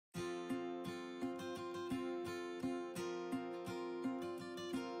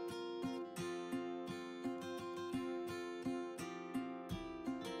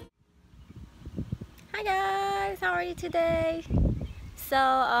Hi guys, how are you today?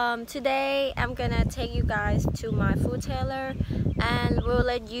 Today I'm gonna take you guys to my food trailer and we'll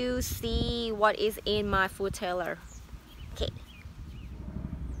let you see what is in my food trailer.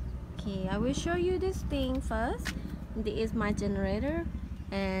 Okay, I will show you this thing first. This is my generator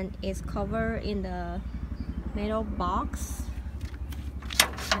and it's covered in the metal box.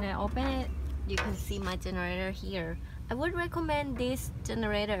 When I open it, you can see my generator here. I would recommend this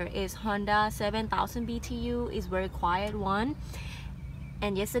generator. Is Honda 7000 BTU. It's very quiet one.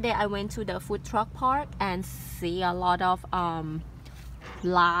 And yesterday I went to the food truck park and see a lot of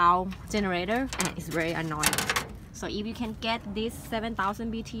loud generator and it's very annoying. So if you can get this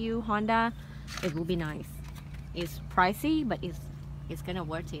 7000 BTU Honda, it will be nice. It's pricey, but it's gonna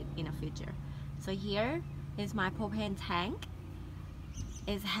worth it in the future. So here is my propane tank.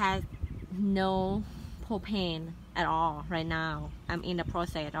 It has no propane at all right now. I'm in the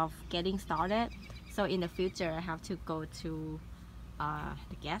process of getting started, so in the future I have to go to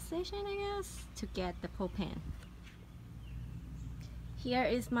the gas station, I guess, to get the propane. Here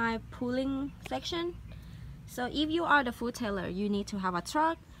is my pulling section. So if you are the food trailer, you need to have a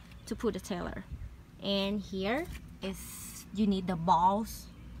truck to put the trailer, and here is you need the balls.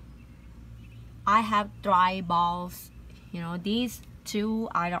 I have dry balls, you know, these two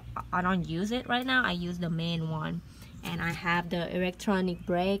I don't use it right now. I use the main one, and I have the electronic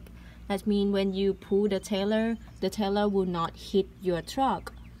brake. That means when you pull the trailer will not hit your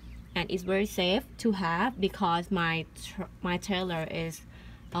truck, and it's very safe to have because my trailer is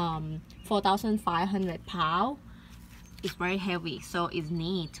 4,500 pounds. It's very heavy, so it's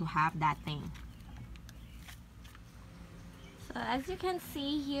need to have that thing. So as you can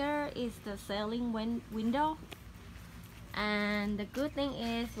see, here is the sailing window. And the good thing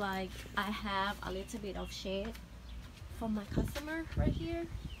is, like, I have a little bit of shade for my customer right here.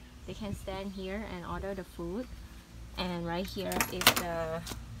 They can stand here and order the food. And right here is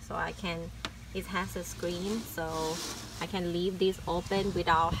it has a screen, so I can leave this open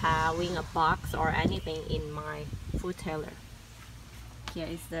without having a box or anything in my food trailer. Here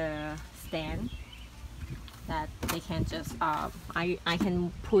is the stand that they can just I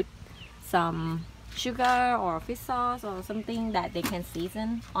can put some sugar or fish sauce or something that they can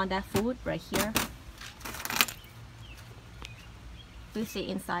season on that food right here. We see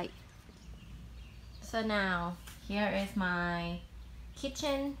inside. So now here is my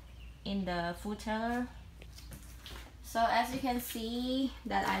kitchen in the food trailer. So as you can see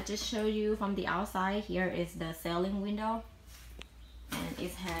that I just showed you from the outside, here is the sailing window, and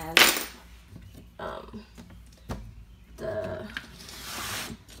it has the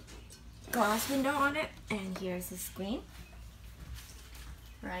glass window on it, and here's the screen.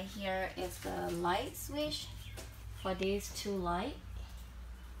 Right here is the light switch for these two lights.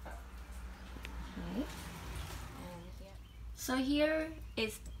 Okay. So here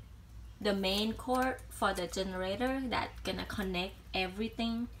is the main cord for the generator that's gonna connect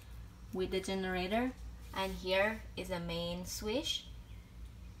everything with the generator, and here is the main switch,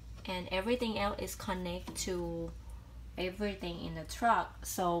 and everything else is connected to everything in the truck.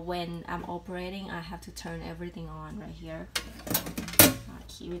 So when I'm operating, I have to turn everything on right here. I'll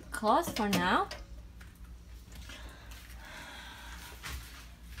keep it closed for now.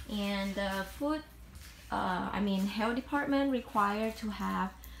 And the food health department required to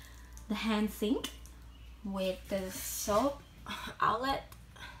have the hand sink with the soap outlet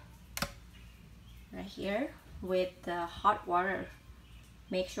right here with the hot water.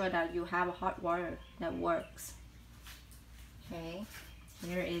 Make sure that you have a hot water that works. Okay,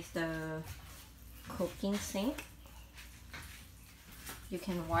 here is the cooking sink. You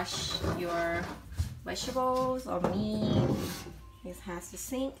can wash your vegetables or meat. This has the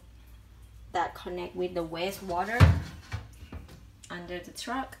sink that connect with the wastewater under the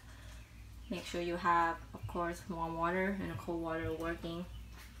truck. Make sure you have, of course, warm water and cold water working.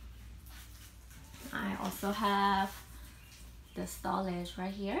 I also have the storage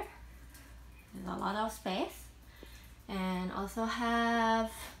right here. There's a lot of space. And also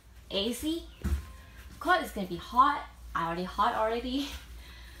have AC. Of course, it's gonna be hot. Hot already.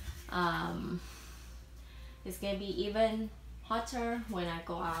 It's gonna be even hotter when I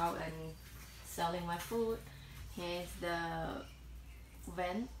go out and selling my food. Here's the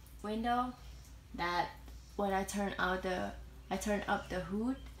vent window that when I turn up the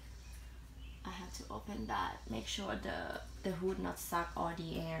hood, I have to open that. Make sure the hood not suck all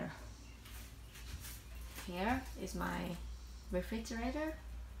the air. Here is my refrigerator.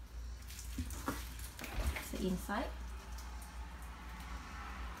 It's the inside.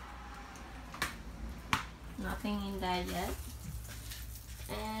 Nothing in there yet.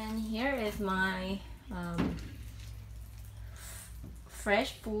 And here is my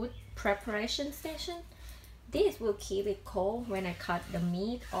fresh food preparation station. This will keep it cold when I cut the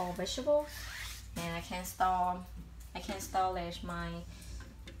meat or vegetables, and I can storage my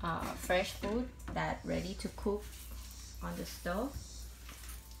fresh food that ready to cook on the stove.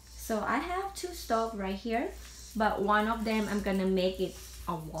 So I have two stoves right here, but one of them I'm gonna make it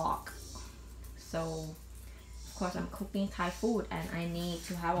a wok. So of course I'm cooking Thai food and I need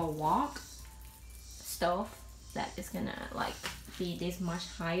to have a wok stove that is gonna like be this much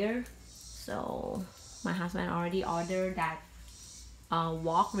higher. So my husband already ordered that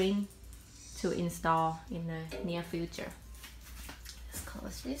wok ring to install in the near future. Let's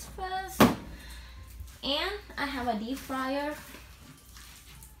close this first. And I have a deep fryer.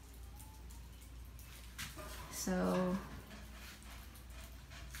 So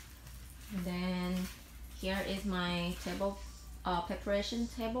then here is my table, preparation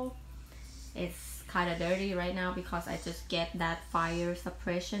table. It's kind of dirty right now because I just get that fire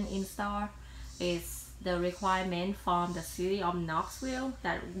suppression installed. It's the requirement from the city of Knoxville,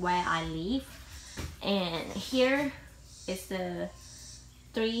 that where I live. And here is the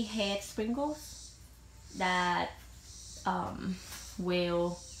 3 head sprinkles that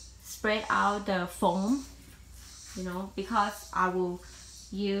will spread out the foam, you know, because I will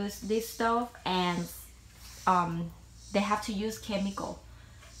use this stove and they have to use chemical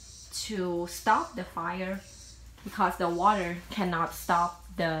to stop the fire because the water cannot stop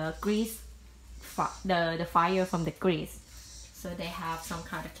the grease, the fire from the grease. So they have some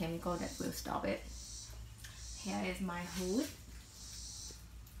kind of chemical that will stop it. Here is my hood.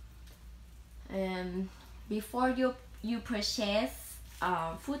 Before you purchase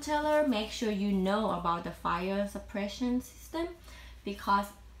food teller, make sure you know about the fire suppression system, because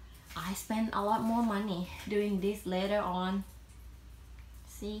I spend a lot more money doing this later on.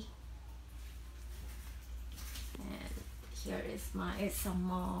 See? And here is it's some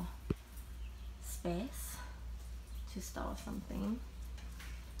more space to store something.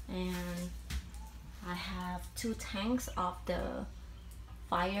 And I have 2 tanks of the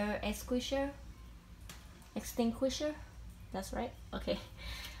fire extinguisher. That's right. Okay.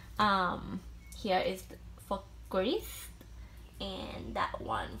 Here is for grease, and that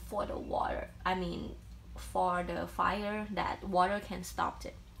one for the water. I mean, for the fire that water can stop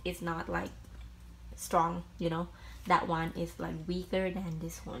it. It's not like strong, you know. That one is like weaker than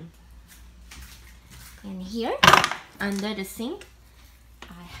this one. And here under the sink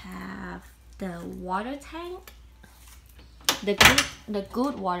I have the water tank, the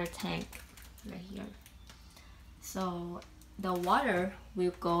good water tank right here. So the water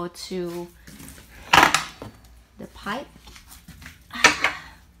will go to the pipe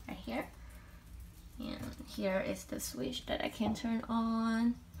right here, and here is the switch that I can turn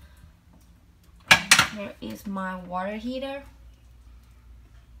on. Here is my water heater.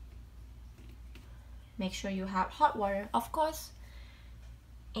 Make sure you have hot water, of course.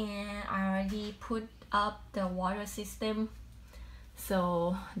 And I already put up the water system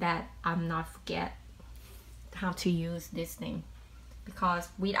so that I'm not forget how to use this thing, because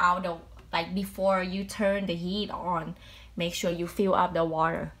without the, like, before you turn the heat on, make sure you fill up the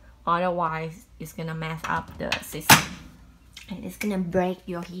water, otherwise it's gonna mess up the system and it's gonna break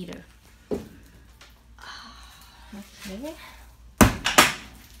your heater.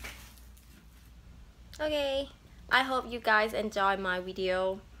 Okay, I hope you guys enjoy my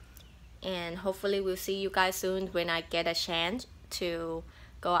video, and hopefully we'll see you guys soon when I get a chance to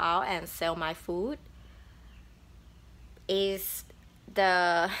go out and sell my food. Is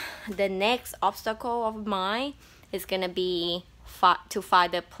the next obstacle of mine is gonna be to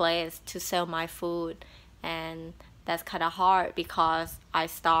find a place to sell my food, and that's kind of hard because I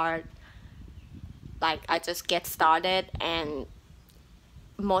just get started and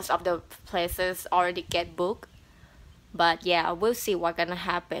most of the places already get booked. But yeah, we'll see what's gonna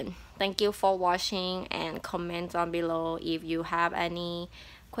happen. Thank you for watching, and comment down below if you have any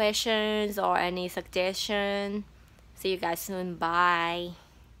questions or any suggestions. See you guys soon. Bye.